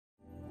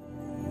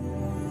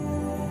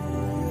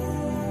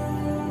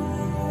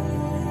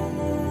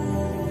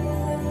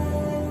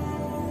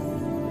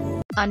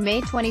On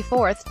May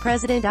 24,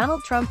 President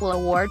Donald Trump will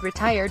award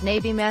retired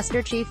Navy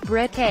Master Chief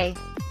Britt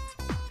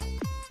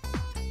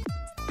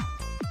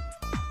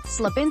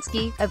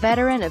Slabinski, a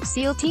veteran of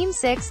SEAL Team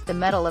 6, the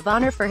Medal of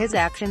Honor for his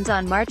actions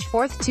on March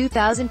 4,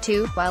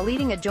 2002, while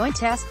leading a joint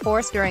task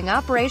force during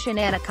Operation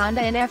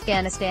Anaconda in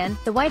Afghanistan,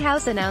 the White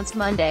House announced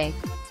Monday.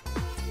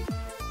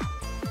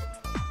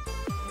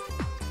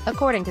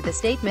 According to the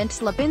statement,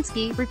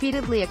 Slabinski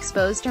repeatedly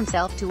exposed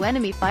himself to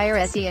enemy fire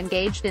as he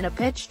engaged in a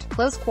pitched,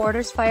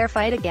 close-quarters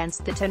firefight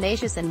against the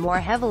tenacious and more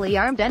heavily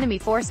armed enemy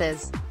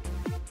forces.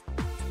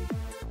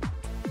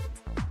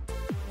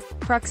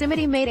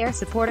 Proximity made air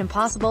support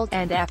impossible,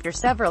 and after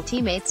several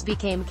teammates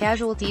became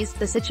casualties,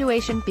 the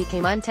situation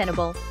became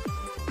untenable.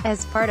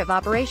 As part of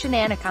Operation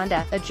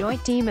Anaconda, a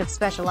joint team of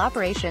Special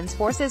Operations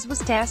Forces was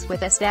tasked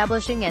with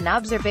establishing an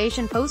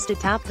observation post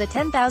atop the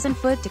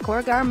 10,000-foot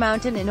Takorghar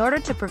mountain in order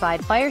to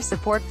provide fire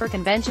support for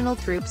conventional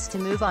troops to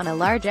move on a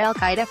large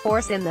al-Qaeda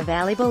force in the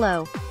valley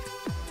below.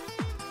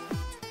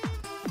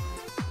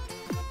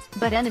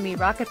 But enemy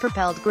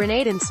rocket-propelled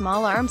grenade and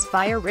small arms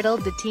fire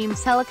riddled the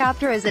team's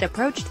helicopter as it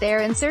approached their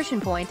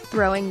insertion point,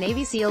 throwing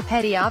Navy SEAL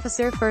Petty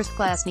Officer First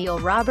Class Neil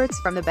Roberts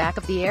from the back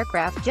of the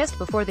aircraft just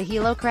before the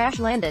helo crash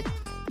landed.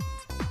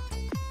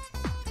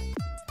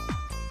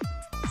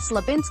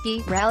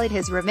 Slabinski rallied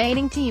his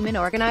remaining team and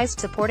organized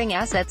supporting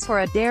assets for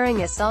a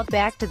daring assault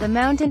back to the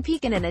mountain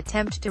peak in an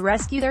attempt to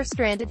rescue their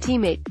stranded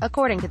teammate,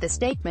 according to the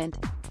statement.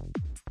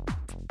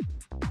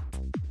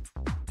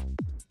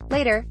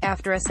 Later,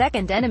 after a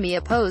second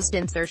enemy-opposed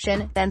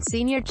insertion, then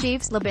Senior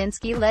Chief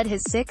Slabinski led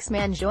his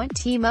six-man joint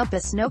team up a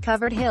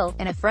snow-covered hill,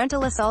 in a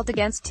frontal assault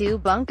against two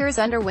bunkers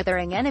under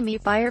withering enemy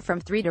fire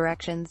from three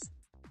directions,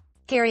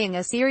 carrying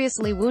a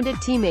seriously wounded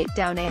teammate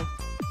down a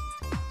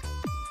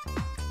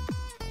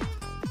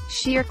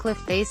sheer cliff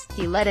face.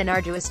 He led an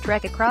arduous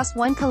trek across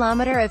 1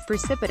 kilometer of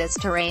precipitous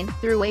terrain,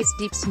 through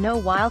waist-deep snow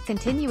while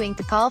continuing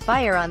to call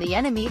fire on the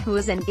enemy who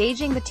was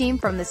engaging the team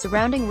from the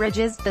surrounding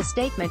ridges, the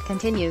statement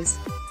continues.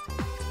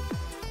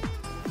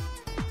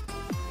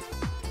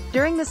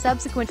 During the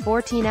subsequent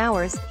 14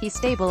 hours, he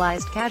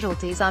stabilized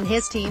casualties on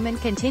his team and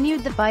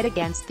continued the fight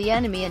against the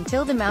enemy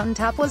until the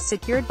mountaintop was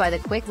secured by the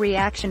Quick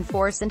Reaction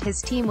Force and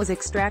his team was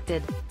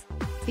extracted.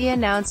 The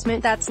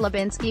announcement that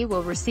Slabinski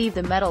will receive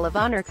the Medal of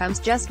Honor comes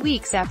just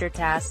weeks after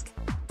task.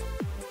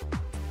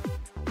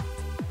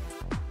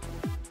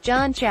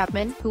 John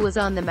Chapman, who was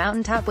on the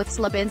mountaintop with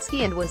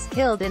Slabinski and was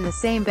killed in the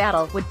same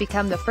battle, would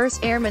become the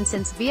first airman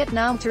since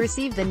Vietnam to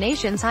receive the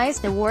nation's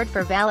highest award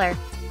for valor.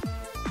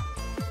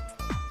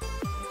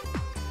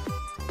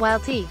 While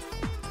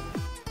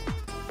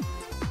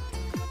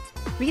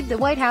read the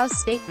White House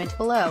statement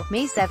below.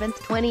 May 7,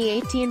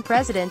 2018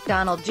 President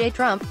Donald J.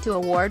 Trump to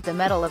award the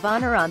Medal of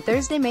Honor on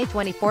Thursday, May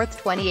 24,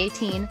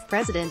 2018.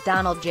 President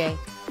Donald J.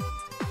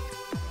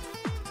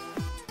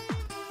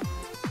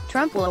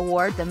 Trump will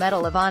award the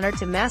Medal of Honor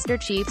to Master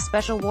Chief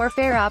Special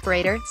Warfare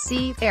Operator,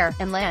 Sea, Air,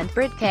 and Land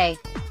Britt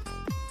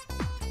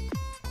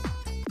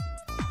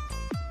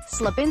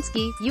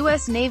Slabinski,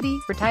 U.S. Navy,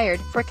 retired,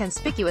 for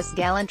conspicuous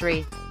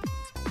gallantry.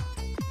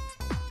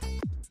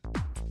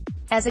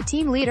 As a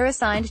team leader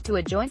assigned to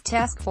a joint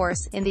task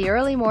force, in the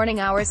early morning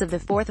hours of the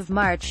 4th of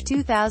March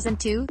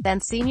 2002,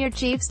 then Senior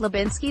Chief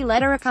Slabinski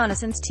led a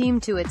reconnaissance team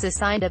to its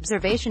assigned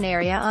observation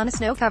area on a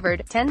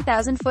snow-covered,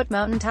 10,000-foot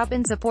mountaintop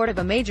in support of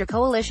a major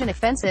coalition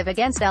offensive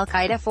against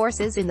al-Qaeda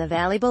forces in the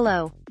valley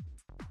below.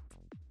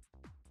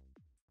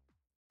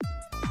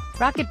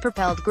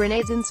 Rocket-propelled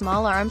grenades and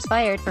small arms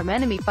fired from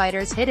enemy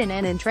fighters hidden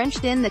and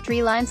entrenched in the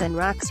tree lines and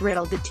rocks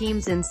riddled the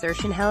team's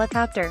insertion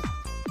helicopter.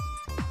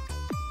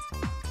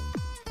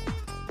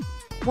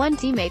 One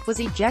teammate was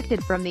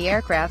ejected from the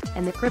aircraft,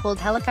 and the crippled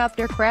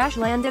helicopter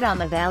crash-landed on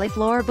the valley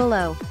floor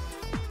below.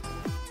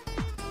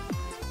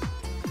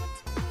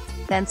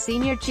 Then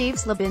Senior Chief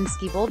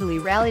Slabinski boldly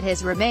rallied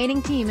his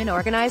remaining team and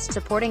organized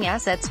supporting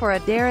assets for a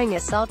daring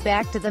assault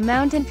back to the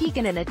mountain peak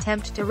in an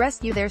attempt to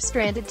rescue their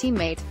stranded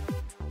teammate.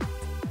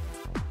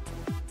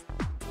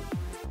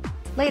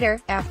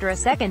 Later, after a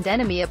second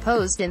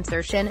enemy-opposed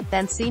insertion,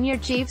 then Senior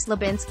Chief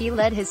Slabinski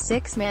led his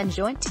six-man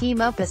joint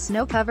team up a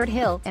snow-covered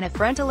hill, in a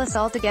frontal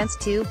assault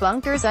against two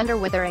bunkers under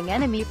withering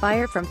enemy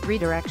fire from three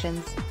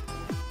directions.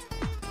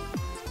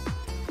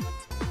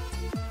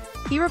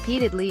 He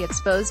repeatedly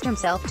exposed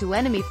himself to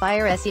enemy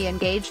fire as he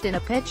engaged in a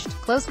pitched,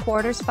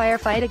 close-quarters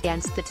firefight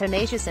against the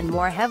tenacious and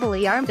more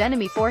heavily armed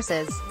enemy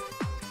forces.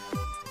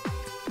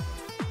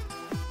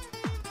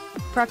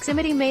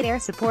 Proximity made air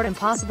support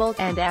impossible,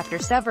 and after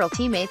several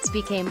teammates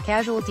became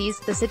casualties,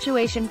 the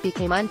situation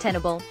became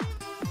untenable.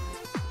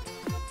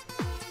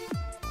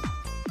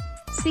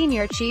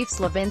 Senior Chief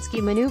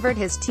Slabinski maneuvered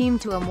his team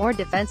to a more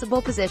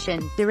defensible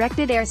position,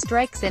 directed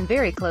airstrikes in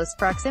very close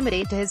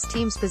proximity to his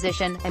team's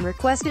position, and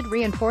requested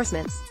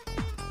reinforcements.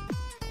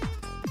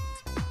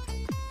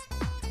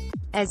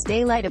 As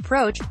daylight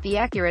approached, the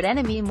accurate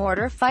enemy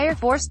mortar fire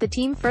forced the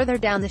team further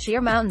down the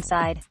sheer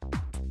mountainside.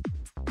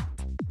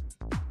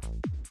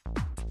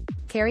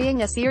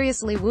 Carrying a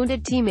seriously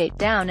wounded teammate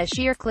down a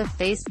sheer cliff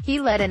face, he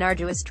led an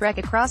arduous trek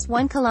across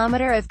 1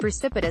 kilometer of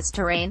precipitous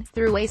terrain,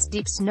 through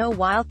waist-deep snow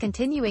while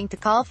continuing to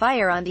call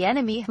fire on the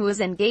enemy who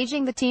was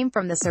engaging the team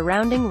from the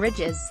surrounding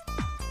ridges.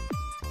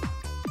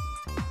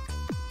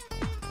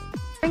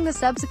 During the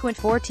subsequent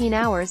 14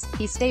 hours,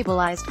 he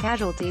stabilized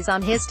casualties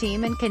on his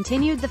team and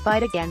continued the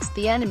fight against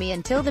the enemy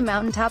until the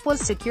mountaintop was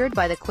secured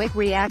by the Quick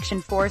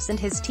Reaction Force and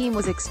his team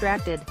was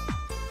extracted.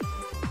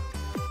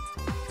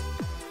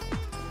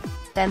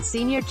 Then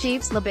Senior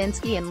Chief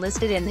Slabinski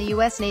enlisted in the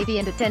U.S. Navy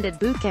and attended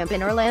boot camp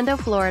in Orlando,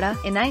 Florida,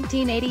 in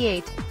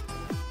 1988.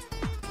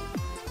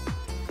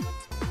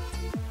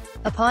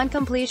 Upon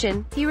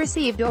completion, he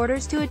received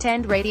orders to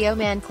attend Radio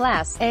Man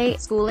Class A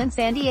school in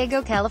San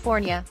Diego,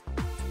 California.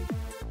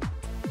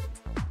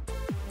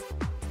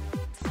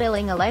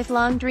 Fulfilling a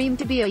lifelong dream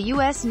to be a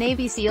U.S.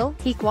 Navy SEAL,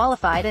 he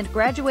qualified and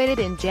graduated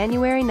in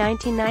January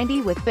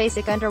 1990 with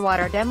Basic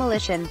Underwater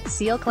Demolition,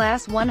 SEAL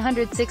Class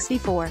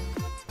 164.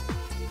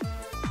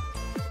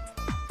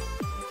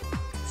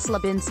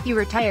 Slabinski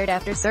retired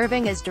after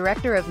serving as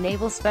Director of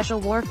Naval Special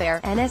Warfare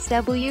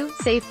 (NSW)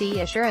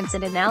 Safety Assurance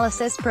and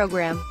Analysis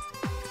Program.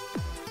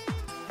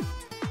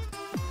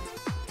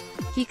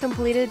 He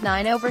completed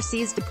 9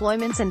 overseas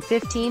deployments and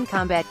 15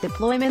 combat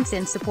deployments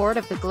in support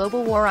of the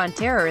global war on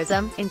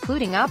terrorism,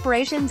 including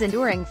Operations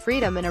Enduring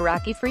Freedom and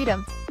Iraqi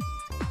Freedom.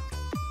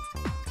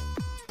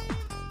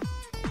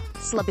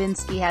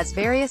 Slabinski has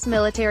various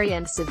military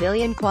and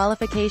civilian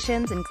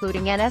qualifications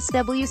including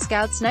NSW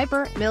Scout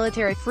Sniper,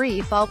 Military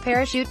Free Fall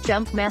Parachute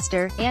Jump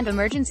Master, and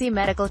Emergency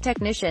Medical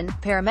Technician,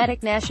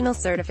 Paramedic National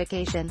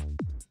Certification.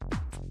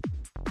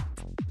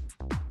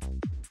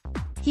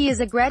 He is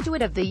a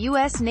graduate of the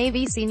U.S.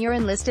 Navy Senior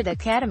Enlisted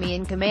Academy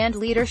and Command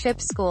Leadership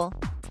School.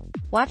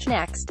 Watch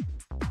next.